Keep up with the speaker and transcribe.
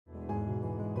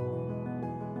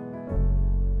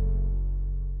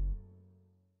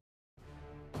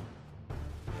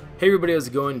Hey everybody, how's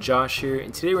it going? Josh here,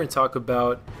 and today we're going to talk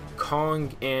about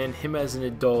Kong and him as an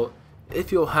adult,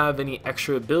 if he'll have any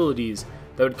extra abilities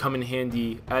that would come in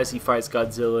handy as he fights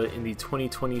Godzilla in the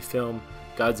 2020 film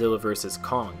Godzilla vs.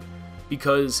 Kong.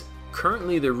 Because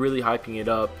currently they're really hyping it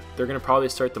up. They're going to probably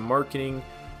start the marketing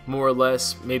more or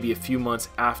less maybe a few months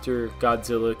after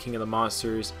Godzilla King of the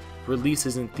Monsters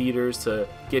releases in theaters to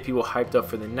get people hyped up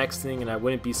for the next thing, and I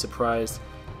wouldn't be surprised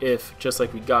if, just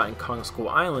like we got in Kong Skull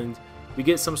Island, we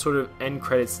get some sort of end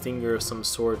credits stinger of some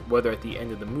sort, whether at the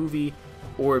end of the movie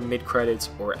or mid credits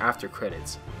or after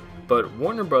credits. But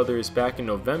Warner Brothers back in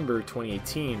November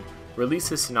 2018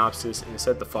 released a synopsis and it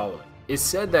said the following. It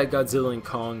said that Godzilla and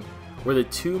Kong were the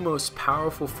two most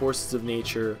powerful forces of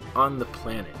nature on the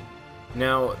planet.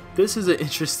 Now, this is an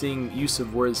interesting use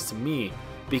of words to me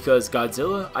because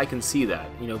Godzilla, I can see that.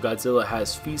 You know, Godzilla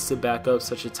has feats to back up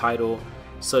such a title,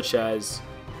 such as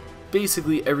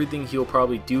basically everything he'll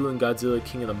probably do in Godzilla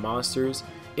King of the Monsters,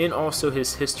 and also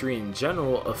his history in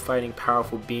general of fighting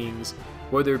powerful beings,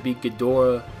 whether it be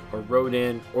Ghidorah or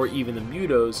Rodan or even the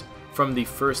Mutos from the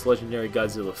first legendary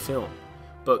Godzilla film.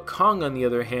 But Kong, on the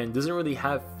other hand, doesn't really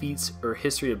have feats or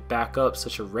history to back up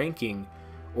such a ranking,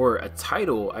 or a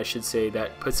title I should say,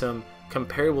 that puts him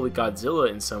comparable to Godzilla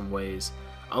in some ways,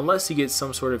 unless he gets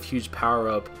some sort of huge power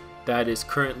up that is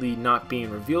currently not being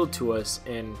revealed to us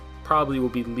and probably will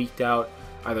be leaked out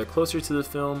either closer to the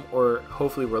film, or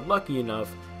hopefully we're lucky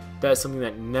enough that it's something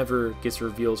that never gets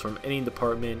revealed from any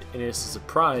department and it's a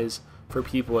surprise for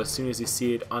people as soon as they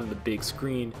see it on the big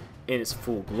screen in its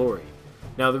full glory.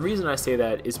 Now, the reason I say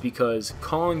that is because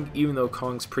Kong, even though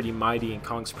Kong's pretty mighty and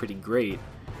Kong's pretty great,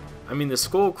 I mean, the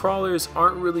skull crawlers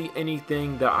aren't really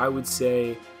anything that I would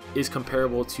say is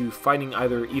comparable to fighting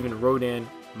either even Rodan,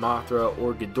 Mothra,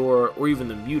 or Ghidorah, or even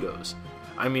the Mutos.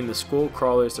 I mean, the skull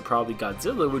crawlers to probably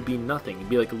Godzilla would be nothing. It'd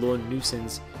be like a little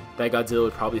nuisance that Godzilla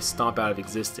would probably stomp out of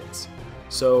existence.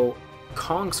 So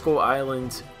Kong Skull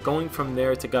Island, going from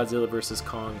there to Godzilla vs.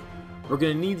 Kong, we're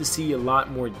going to need to see a lot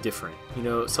more different. You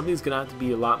know, something's going to have to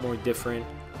be a lot more different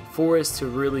for us to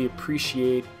really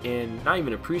appreciate, and not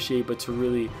even appreciate, but to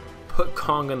really put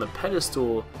Kong on the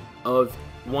pedestal of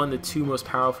one of the two most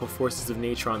powerful forces of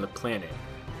nature on the planet.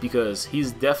 Because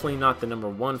he's definitely not the number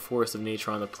one force of nature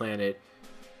on the planet.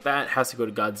 That has to go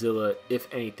to Godzilla,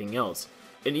 if anything else.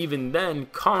 And even then,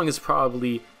 Kong is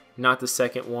probably not the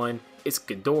second one. It's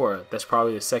Ghidorah that's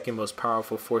probably the second most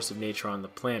powerful force of nature on the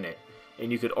planet.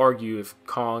 And you could argue if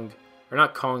Kong, or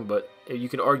not Kong, but you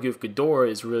could argue if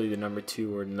Ghidorah is really the number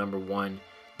two or the number one,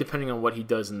 depending on what he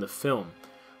does in the film.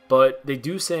 But they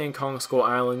do say in Kong Skull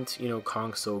Island, you know,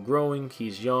 Kong's still growing,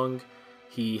 he's young,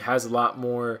 he has a lot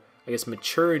more, I guess,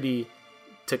 maturity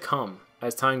to come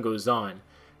as time goes on.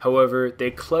 However,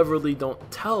 they cleverly don't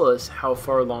tell us how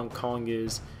far along Kong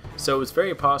is, so it's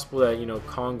very possible that, you know,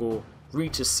 Kong will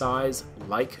reach a size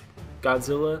like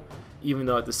Godzilla, even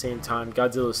though at the same time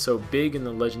Godzilla is so big in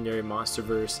the legendary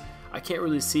Monsterverse, I can't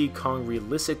really see Kong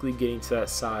realistically getting to that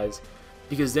size,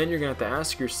 because then you're going to have to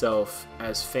ask yourself,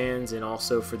 as fans and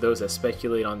also for those that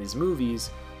speculate on these movies,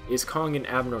 is Kong an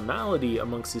abnormality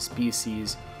amongst his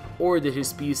species, or did his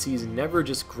species never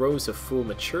just grow to full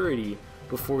maturity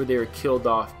before they were killed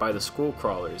off by the skull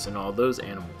crawlers and all those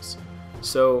animals?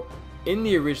 So in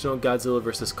the original Godzilla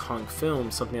vs. Kong film,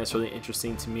 something that's really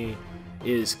interesting to me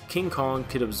is King Kong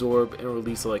could absorb and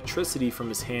release electricity from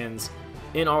his hands,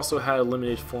 and also had a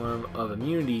limited form of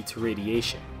immunity to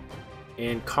radiation.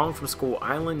 And Kong from Skull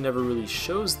Island never really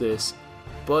shows this,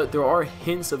 but there are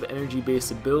hints of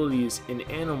energy-based abilities in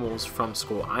animals from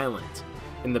Skull Island.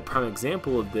 And the prime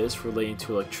example of this, relating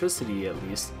to electricity at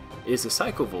least, is the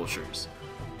psychovultures.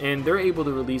 And they're able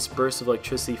to release bursts of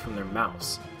electricity from their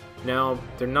mouths. Now,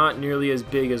 they're not nearly as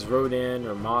big as Rodan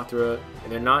or Mothra,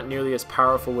 and they're not nearly as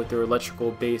powerful with their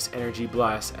electrical-based energy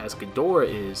blasts as Ghidorah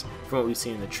is, from what we've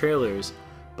seen in the trailers,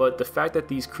 but the fact that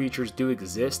these creatures do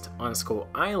exist on Skull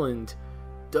Island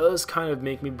does kind of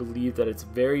make me believe that it's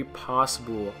very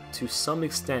possible, to some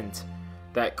extent,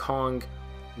 that Kong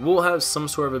will have some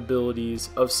sort of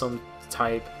abilities of some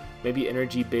type, maybe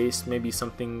energy based, maybe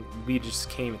something we just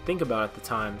can't even think about at the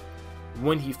time,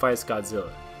 when he fights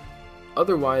Godzilla.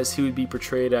 Otherwise, he would be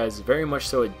portrayed as very much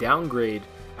so a downgrade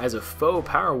as a foe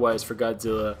power wise for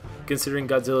Godzilla, considering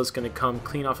Godzilla's going to come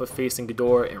clean off of facing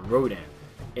Ghidorah and Rodan.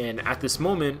 And at this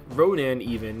moment, Rodan,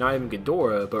 even not even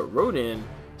Ghidorah, but Rodan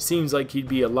seems like he'd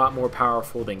be a lot more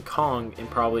powerful than Kong and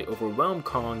probably overwhelm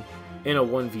Kong in a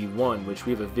 1v1, which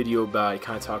we have a video about. I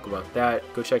kind of talk about that.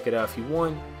 Go check it out if you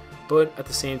want. But at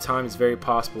the same time, it's very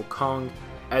possible Kong,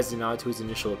 as a nod to his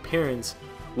initial appearance,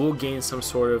 will gain some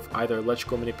sort of either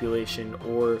electrical manipulation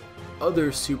or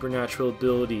other supernatural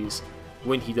abilities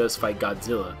when he does fight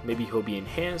Godzilla. Maybe he'll be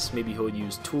enhanced, maybe he'll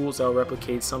use tools that'll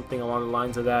replicate something along the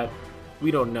lines of that.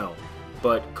 We don't know.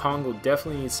 But Kong will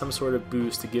definitely need some sort of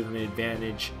boost to give him an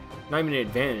advantage. Not even an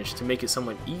advantage, to make it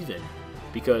somewhat even.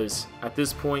 Because at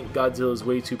this point, Godzilla is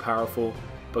way too powerful.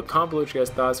 But comment below what you guys'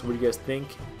 thoughts, what do you guys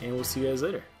think, and we'll see you guys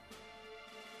later.